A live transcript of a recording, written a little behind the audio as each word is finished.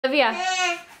Olivia,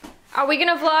 are we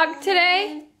gonna vlog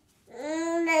today?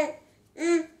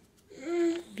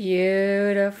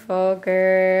 Beautiful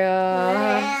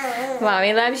girl.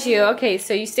 Mommy loves you. Okay,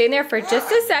 so you stay in there for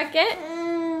just a second.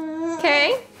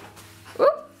 Okay.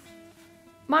 Oop.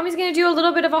 Mommy's gonna do a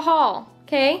little bit of a haul.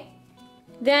 Okay.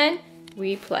 Then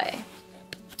we play.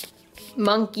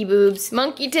 Monkey boobs,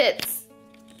 monkey tits.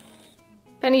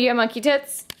 Penny, do you have monkey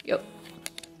tits? Yep.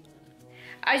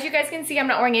 As you guys can see, I'm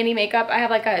not wearing any makeup. I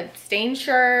have like a stained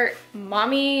shirt.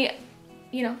 Mommy,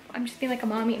 you know, I'm just being like a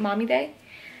mommy day.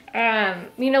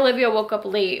 Me and Olivia woke up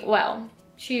late. Well,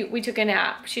 we took a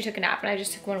nap. She took a nap and I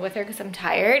just took one with her because I'm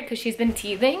tired because she's been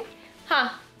teething. Huh.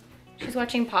 She's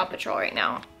watching Paw Patrol right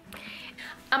now.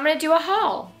 I'm gonna do a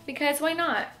haul because why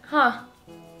not? Huh.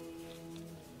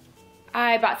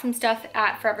 I bought some stuff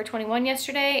at Forever 21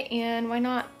 yesterday and why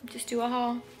not just do a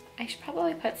haul? I should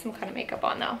probably put some kind of makeup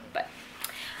on though, but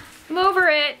I'm over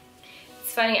it.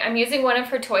 It's funny, I'm using one of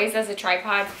her toys as a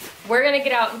tripod. We're gonna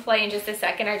get out and play in just a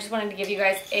second. I just wanted to give you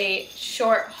guys a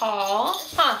short haul.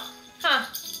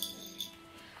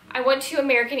 I went to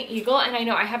American Eagle and I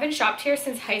know I haven't shopped here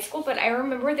since high school, but I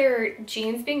remember their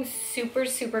jeans being super,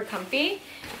 super comfy.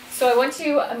 So I went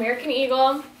to American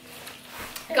Eagle,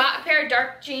 got a pair of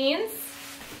dark jeans,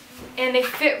 and they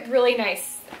fit really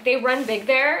nice. They run big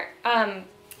there.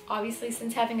 Obviously,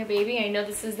 since having a baby, I know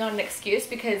this is not an excuse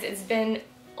because it's been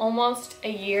almost a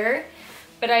year,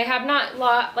 but I have not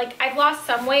lost, like, I've lost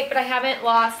some weight, but I haven't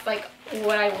lost, like,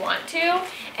 what I want to,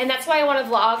 and that's why I want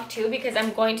to vlog, too, because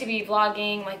I'm going to be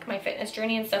vlogging, like, my fitness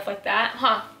journey and stuff like that.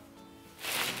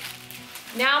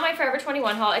 Now my Forever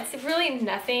 21 haul, it's really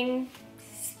nothing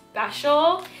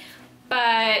special,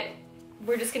 but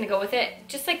we're just gonna go with it.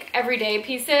 Just, like, everyday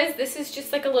pieces. This is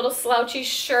just, like, a little slouchy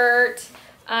shirt.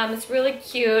 It's really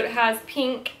cute. It has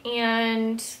pink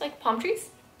and like palm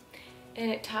trees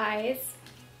and it ties.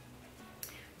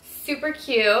 Super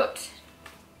cute.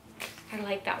 I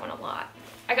like that one a lot.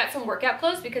 I got some workout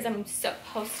clothes because I'm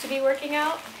supposed to be working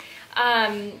out.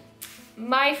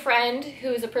 My friend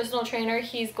who's a personal trainer,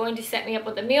 he's going to set me up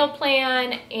with a meal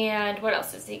plan, and what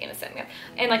else is he gonna set me up?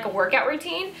 And like a workout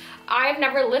routine. I've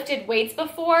never lifted weights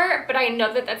before, but I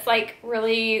know that that's like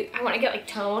really, I wanna get like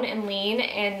tone and lean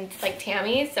and like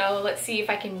Tammy, so let's see if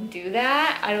I can do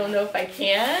that. I don't know if I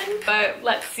can, but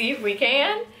let's see if we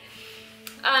can.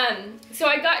 So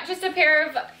I got just a pair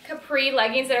of capri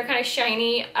leggings that are kind of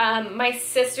shiny. My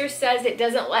sister says it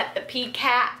doesn't let the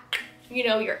cat, you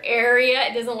know, your area,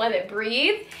 it doesn't let it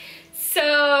breathe.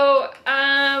 So,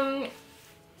 I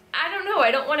don't know,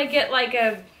 I don't want to get like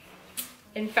a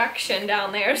infection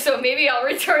down there, so maybe I'll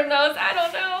return those, I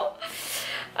don't know.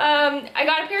 I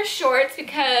got a pair of shorts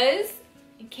because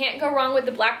you can't go wrong with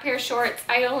the black pair of shorts.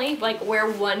 I only like wear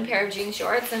one pair of jean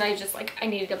shorts and I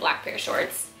needed a black pair of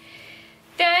shorts.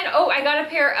 Then, oh, I got a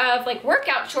pair of like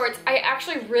workout shorts. I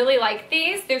actually really like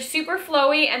these. They're super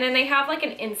flowy and then they have like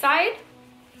an inside.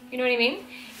 You know what I mean?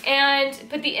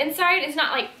 But the inside is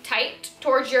not like tight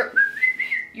towards your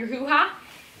hoo-ha.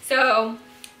 So,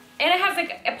 and it has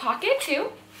like a pocket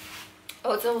too.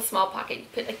 Oh, it's a little small pocket. You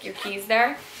put like your keys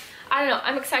there. I don't know,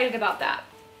 I'm excited about that.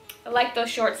 I like those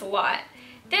shorts a lot.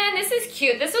 Then this is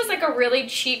cute. This was like a really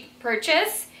cheap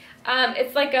purchase.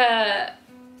 It's like a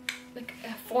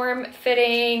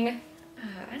form-fitting,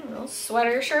 I don't know,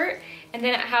 sweater shirt. And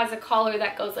then it has a collar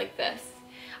that goes like this.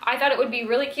 I thought it would be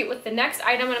really cute with the next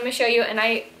item I'm going to show you, and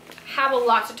I have a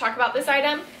lot to talk about this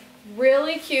item.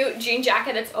 Really cute jean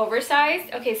jacket that's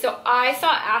oversized. Okay, so I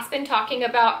saw Aspen talking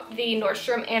about the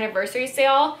Nordstrom anniversary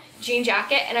sale jean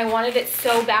jacket, and I wanted it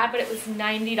so bad, but it was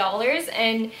 $90.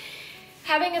 And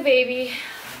having a baby,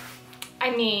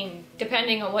 I mean,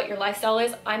 depending on what your lifestyle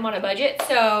is, I'm on a budget,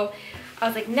 so I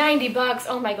was like, 90 bucks,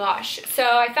 oh my gosh. So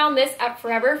I found this at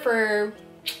Forever for,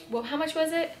 well, how much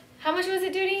was it? How much was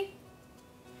it, Duty?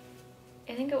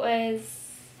 I think it was,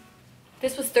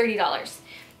 this was $30.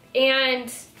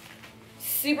 And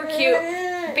super cute.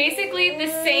 Basically the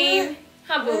same,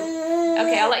 huh, boo?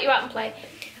 Okay, I'll let you out and play.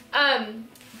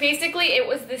 Basically it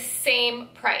was the same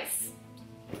price.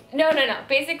 No.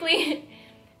 Basically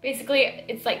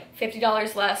it's like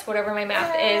 $50 less, whatever my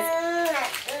math is.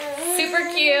 Super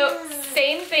cute,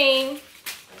 same thing.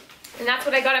 And that's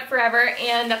what I got at Forever,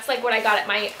 and that's like what I got at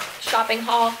my shopping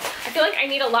haul. I feel like I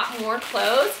need a lot more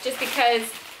clothes just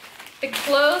because the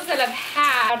clothes that I've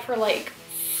had for like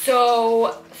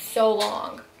so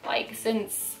long, like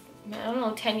since, I don't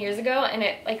know, 10 years ago, and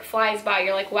it like flies by.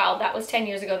 You're like, wow, that was 10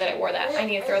 years ago that I wore that. I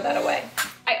need to throw that away.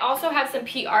 I also have some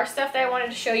PR stuff that I wanted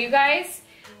to show you guys.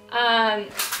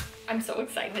 I'm so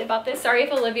excited about this. Sorry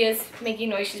if Olivia's making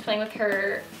noise. She's playing with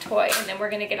her toy, and then we're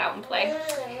gonna get out and play.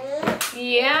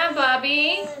 Yeah,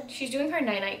 Bobby. She's doing her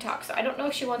night-night talk, so I don't know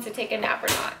if she wants to take a nap or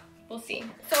not. We'll see.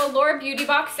 So Allure Beauty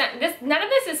Box sent this. None of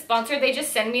this is sponsored. They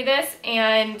just send me this,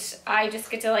 and I just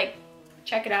get to like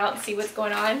check it out and see what's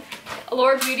going on.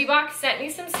 Allure Beauty Box sent me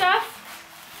some stuff.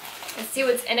 Let's see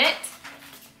what's in it.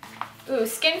 Ooh,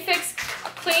 Skin Fix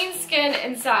Clean Skin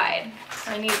Inside.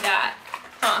 I need that.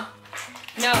 Huh.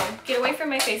 No, get away from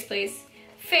my face, please.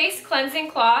 Face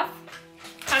Cleansing Cloth.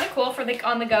 Kind of cool for like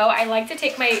on the go. I like to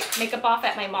take my makeup off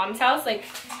at my mom's house, like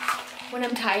when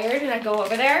I'm tired and I go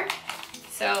over there.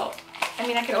 So, I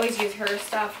mean, I could always use her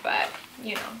stuff, but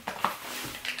you know.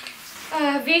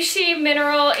 Vichy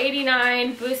Mineral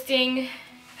 89 Boosting.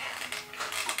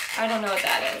 I don't know what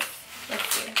that is. Let's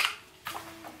see.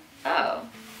 Oh,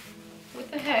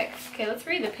 what the heck? Okay, let's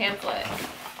read the pamphlet.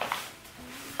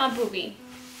 Booby.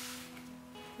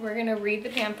 We're gonna read the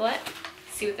pamphlet,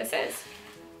 see what this is.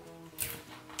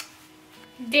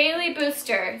 Daily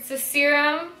Booster. It's a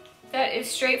serum that is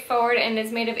straightforward and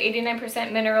is made of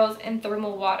 89% minerals and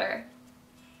thermal water.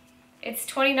 It's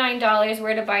 $29.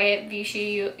 Where to buy it?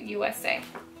 Vichy USA.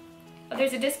 Oh,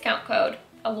 there's a discount code.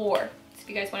 Allure. So if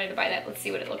you guys wanted to buy that, let's see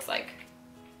what it looks like.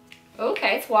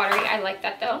 Okay, it's watery. I like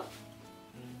that though.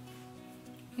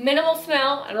 Minimal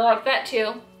smell. I like that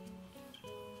too.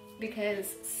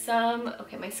 Because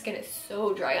okay, my skin is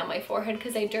so dry on my forehead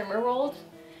because I derma rolled.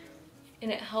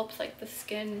 And it helps like the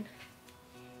skin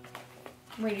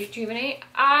rejuvenate.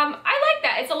 I like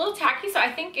that. It's a little tacky, so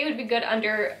I think it would be good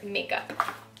under makeup.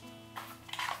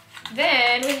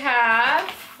 Then we have,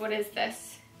 what is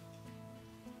this?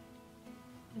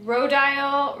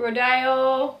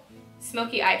 Rodial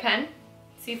Smoky Eye Pen.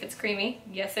 See if it's creamy.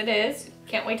 Yes, it is.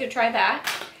 Can't wait to try that.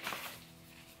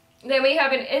 Then we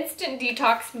have an Instant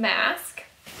Detox Mask.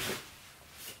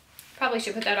 Probably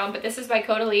should put that on, but this is by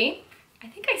Caudalie. I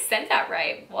think I said that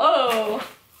right. Whoa.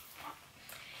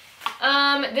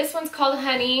 This one's called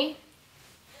Honey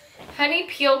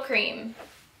Peel Cream.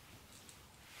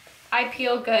 I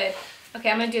peel good. Okay,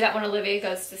 I'm gonna do that when Olivia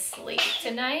goes to sleep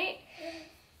tonight.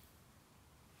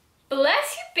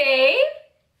 Bless you, babe.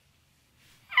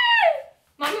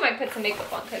 Mama might put some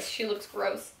makeup on because she looks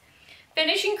gross.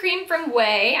 Finishing cream from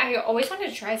Way. I always wanted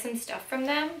to try some stuff from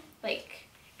them. Like,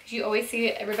 because you always see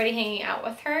everybody hanging out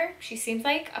with her. She seems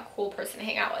like a cool person to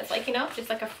hang out with. Like, you know, just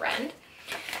like a friend.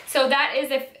 So that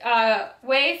is a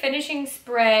Way Finishing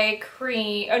Spray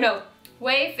Cream. Oh no,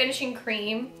 Way Finishing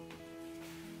Cream.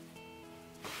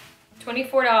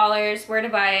 $24. Where to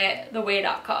buy it?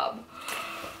 TheWay.com.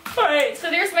 Alright,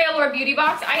 so there's my Allure Beauty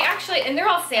Box. I actually, and they're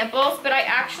all samples, but I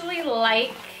actually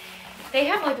like, they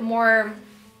have like more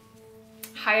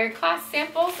higher class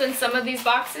samples than some of these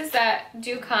boxes that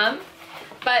do come.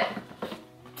 But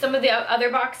some of the other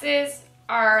boxes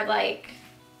are like,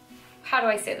 how do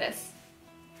I say this?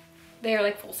 They are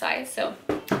like full size, so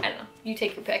I don't know. You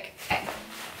take your pick. Okay.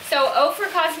 So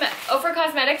Ofra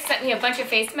Cosmetics sent me a bunch of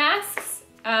face masks,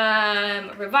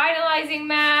 revitalizing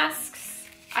masks.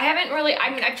 I haven't really, I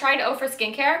mean, I've tried Ofra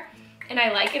Skincare and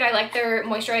I like it. I like their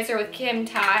moisturizer with Kim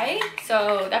Tai,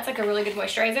 so that's like a really good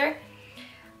moisturizer.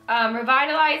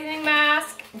 Revitalizing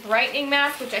mask, brightening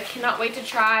mask, which I cannot wait to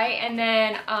try, and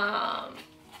then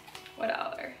what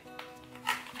other?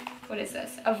 What is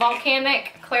this? A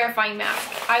volcanic clarifying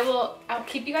mask. I'll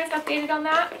keep you guys updated on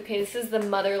that. Okay, this is the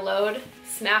Motherload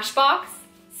Smashbox.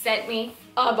 Sent me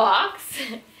a box.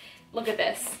 Look at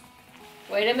this.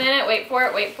 Wait a minute, wait for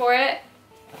it, wait for it.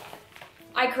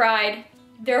 I cried.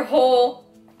 Their whole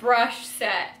brush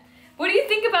set. What do you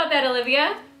think about that,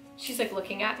 Olivia? She's like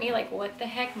looking at me like, what the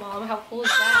heck, Mom? How cool is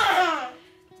that?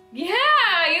 Yeah,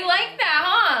 you like that,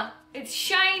 huh? It's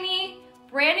shiny,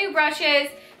 brand new brushes.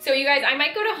 So you guys, I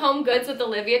might go to Home Goods with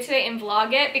Olivia today and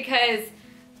vlog it because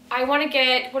I want to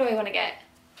get, what do I want to get?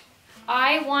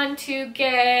 I want to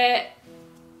get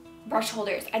brush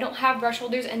holders. I don't have brush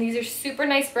holders and these are super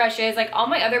nice brushes. Like all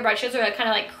my other brushes are like, kind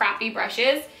of like crappy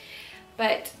brushes,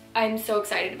 but I'm so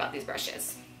excited about these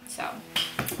brushes. So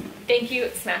thank you,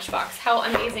 Smashbox. How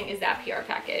amazing is that PR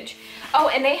package? Oh,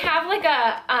 and they have like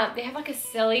a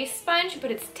silly sponge, but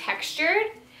it's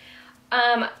textured.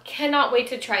 Cannot wait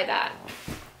to try that.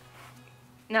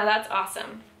 Now that's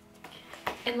awesome.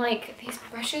 And like these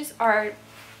brushes are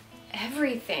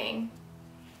everything.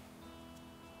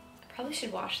 I probably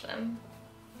should wash them.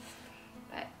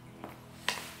 But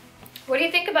what do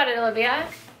you think about it, Olivia?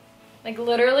 Like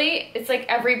literally, it's like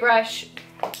every brush.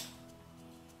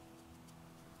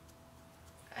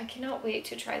 I cannot wait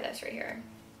to try this right here.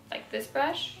 Like this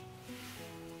brush.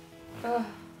 Oh.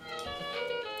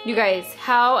 You guys,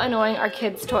 how annoying are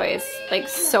kids' toys? Like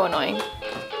so annoying.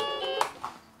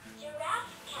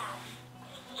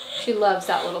 She loves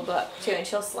that little book too, and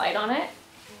she'll slide on it.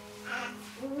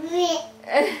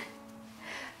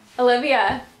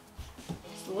 Olivia,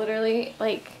 she's literally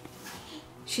like,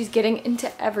 she's getting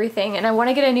into everything. And I want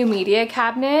to get a new media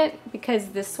cabinet because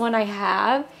this one I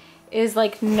have is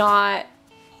like not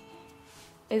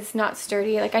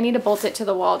sturdy. Like I need to bolt it to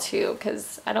the wall too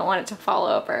because I don't want it to fall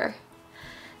over.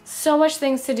 So much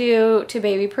things to do to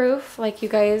baby proof. Like you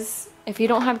guys, if you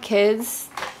don't have kids,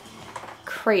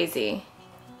 crazy.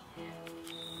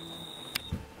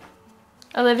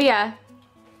 Olivia,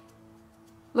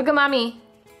 look at mommy.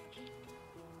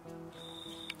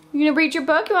 You gonna read your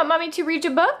book? You want mommy to read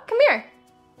your book? Come here.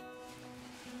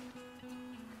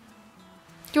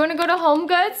 Do you wanna go to Home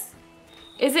Goods?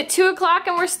 Is it 2 o'clock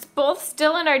and we're both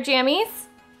still in our jammies?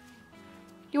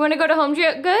 You wanna go to Home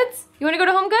Goods? You wanna go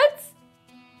to Home Goods?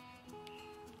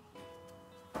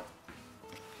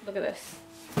 Look at this.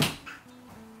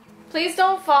 Please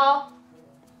don't fall.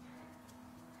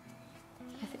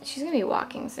 I think she's gonna be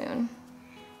walking soon.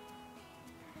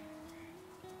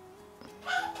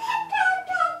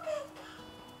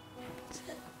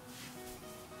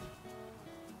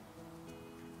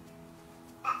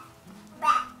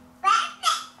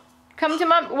 Come to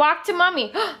mom, walk to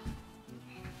mommy.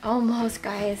 Almost,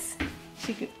 guys.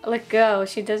 She let go.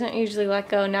 She doesn't usually let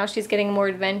go. Now she's getting more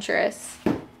adventurous.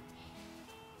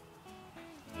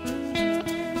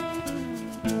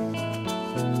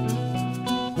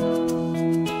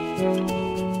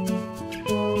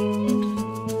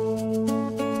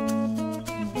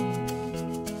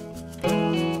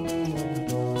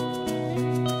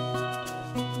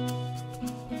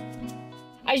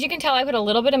 As you can tell, I put a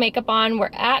little bit of makeup on. We're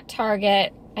at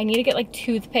Target. I need to get like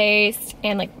toothpaste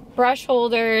and like brush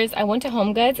holders. I went to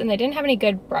Home Goods and they didn't have any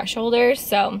good brush holders,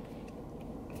 so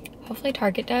hopefully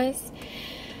Target does.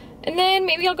 And then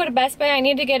maybe I'll go to Best Buy. I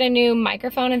need to get a new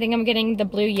microphone. I think I'm getting the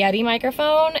Blue Yeti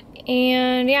microphone.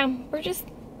 And yeah, we're just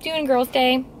doing Girls'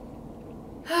 Day.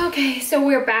 Okay, so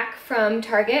we're back from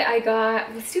Target.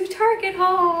 Let's do Target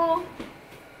haul.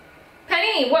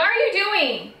 Penny, what are you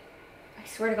doing? I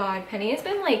swear to God, Penny has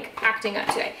been like acting up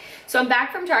today. So I'm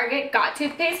back from Target, got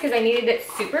toothpaste because I needed it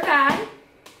super bad.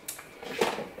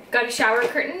 Got a shower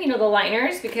curtain, you know, the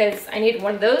liners, because I needed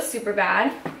one of those super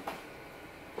bad.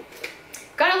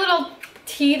 Got a little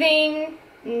teething,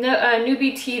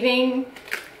 newbie teething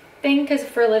thing because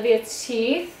for Olivia's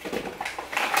teeth.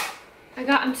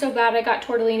 I'm so bad, I got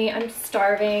tortellini, I'm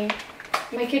starving.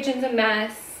 My kitchen's a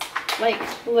mess, like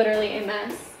literally a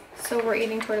mess. So we're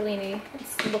eating tortellini.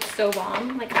 It looks so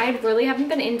bomb. Like I really haven't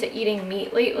been into eating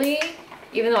meat lately,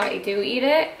 even though I do eat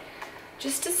it.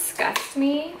 Just disgusts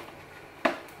me.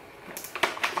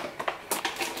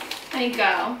 I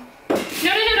go.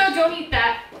 No, don't eat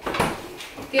that.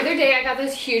 The other day I got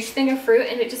this huge thing of fruit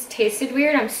and it just tasted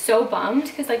weird. I'm so bummed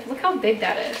because like look how big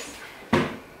that is.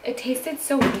 It tasted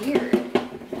so weird.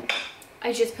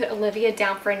 I just put Olivia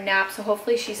down for a nap, so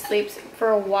hopefully she sleeps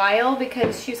for a while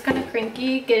because she's kind of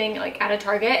cranky getting like out of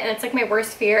Target, and it's like my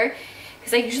worst fear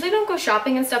because I usually don't go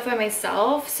shopping and stuff by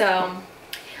myself, so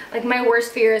like my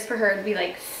worst fear is for her to be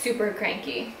like super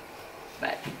cranky.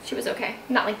 But she was okay.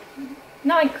 Not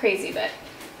like crazy, but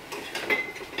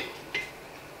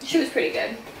she was pretty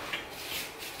good.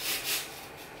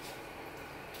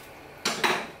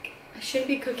 Should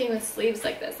be cooking with sleeves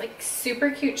like this, like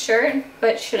super cute shirt,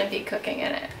 but shouldn't be cooking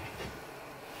in it.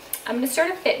 I'm gonna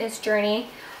start a fitness journey,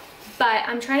 but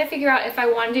I'm trying to figure out if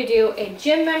I wanted to do a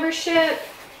gym membership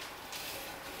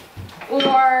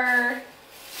or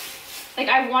like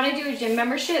I want to do a gym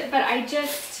membership, but I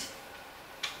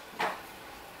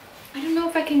don't know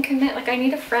if I can commit. Like I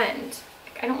need a friend.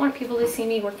 Like, I don't want people to see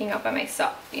me working out by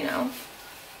myself, you know?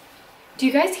 Do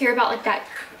you guys hear about like that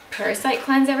parasite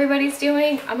cleanse everybody's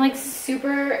doing? I'm like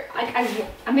super, like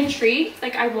I'm intrigued,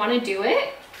 like I want to do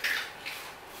it,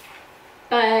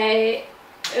 but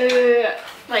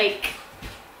like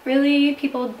really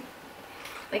people,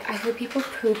 like I heard people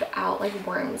poop out like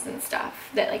worms and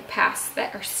stuff that like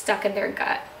that are stuck in their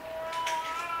gut.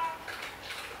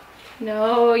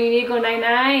 No, you need to go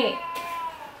night-night.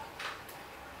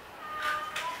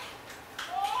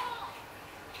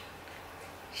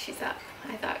 She's up.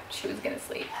 I thought she was gonna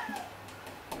sleep.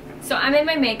 So I'm in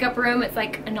my makeup room. It's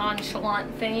like a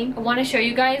nonchalant thing. I want to show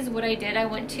you guys what I did. I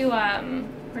went to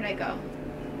where'd I go?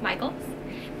 Michael's,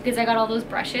 because I got all those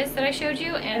brushes that I showed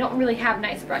you, and I don't really have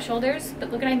nice brush holders,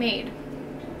 but look what I made.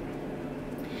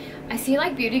 I see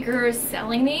like beauty gurus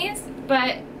selling these,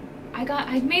 but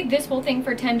I made this whole thing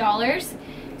for $10.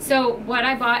 So what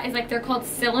I bought is like, they're called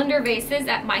cylinder vases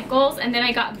at Michael's, and then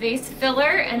I got vase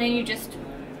filler, and then you just,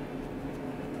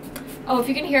 oh, if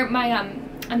you can hear my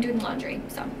I'm doing laundry,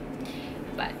 so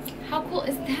But how cool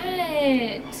is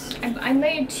that? I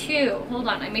made 2. Hold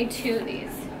on, I made 2 of these.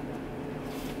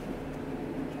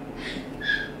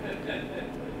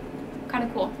 Kind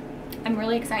of cool. I'm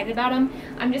really excited about them.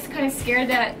 I'm just kind of scared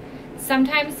that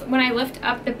sometimes when I lift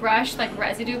up the brush, like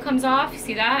residue comes off.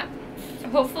 See that? So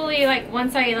hopefully, like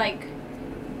once I like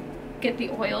get the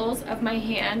oils of my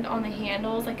hand on the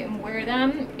handles, like and wear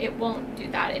them, it won't do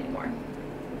that anymore.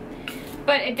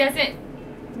 But it doesn't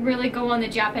really go on the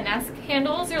Japanese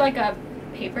handles. They're like a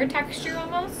paper texture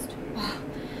almost. Oh,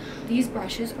 these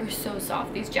brushes are so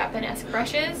soft. These Japanese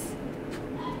brushes.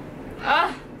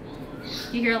 Ah,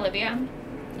 you hear Olivia?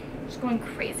 She's going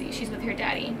crazy. She's with her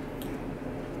daddy.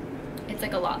 It's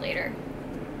like a lot later.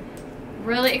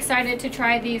 Really excited to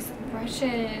try these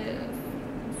brushes.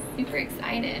 Super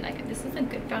excited. Like, this is a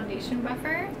good foundation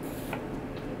buffer.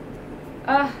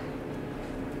 I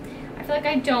feel like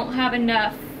I don't have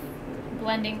enough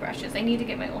blending brushes. I need to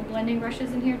get my own blending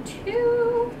brushes in here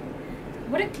too.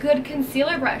 What a good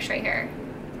concealer brush right here.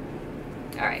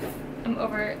 All right, I'm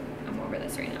over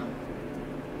this right now.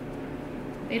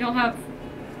 They don't have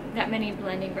that many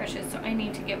blending brushes, so I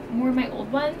need to get more of my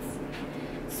old ones.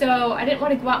 So I didn't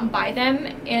want to go out and buy them,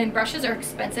 and brushes are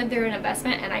expensive. They're an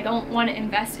investment, and I don't want to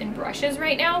invest in brushes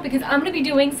right now because I'm going to be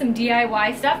doing some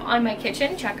DIY stuff on my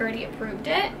kitchen. Chuck already approved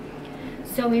it.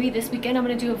 So maybe this weekend I'm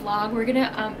going to do a vlog. We're going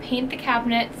to paint the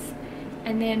cabinets,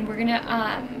 and then we're going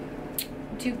to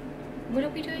do, what are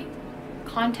we doing?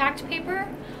 Contact paper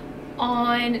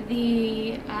on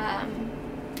the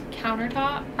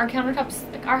countertop. Our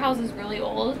countertops, like our house is really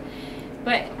old,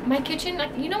 but my kitchen,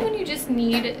 like, you know when you just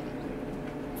need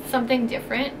something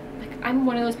different? Like, I'm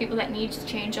one of those people that needs to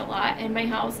change a lot, and my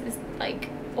house is like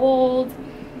old,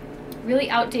 really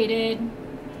outdated.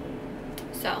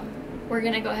 So we're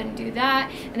gonna go ahead and do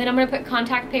that, and then I'm gonna put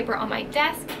contact paper on my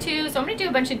desk too. So I'm gonna do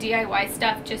a bunch of DIY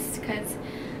stuff just because,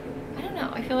 I don't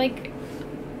know, I feel like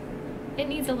it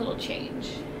needs a little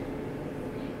change.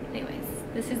 Anyways,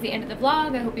 this is the end of the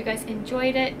vlog. I hope you guys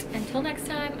enjoyed it. Until next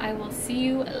time, I will see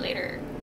you later.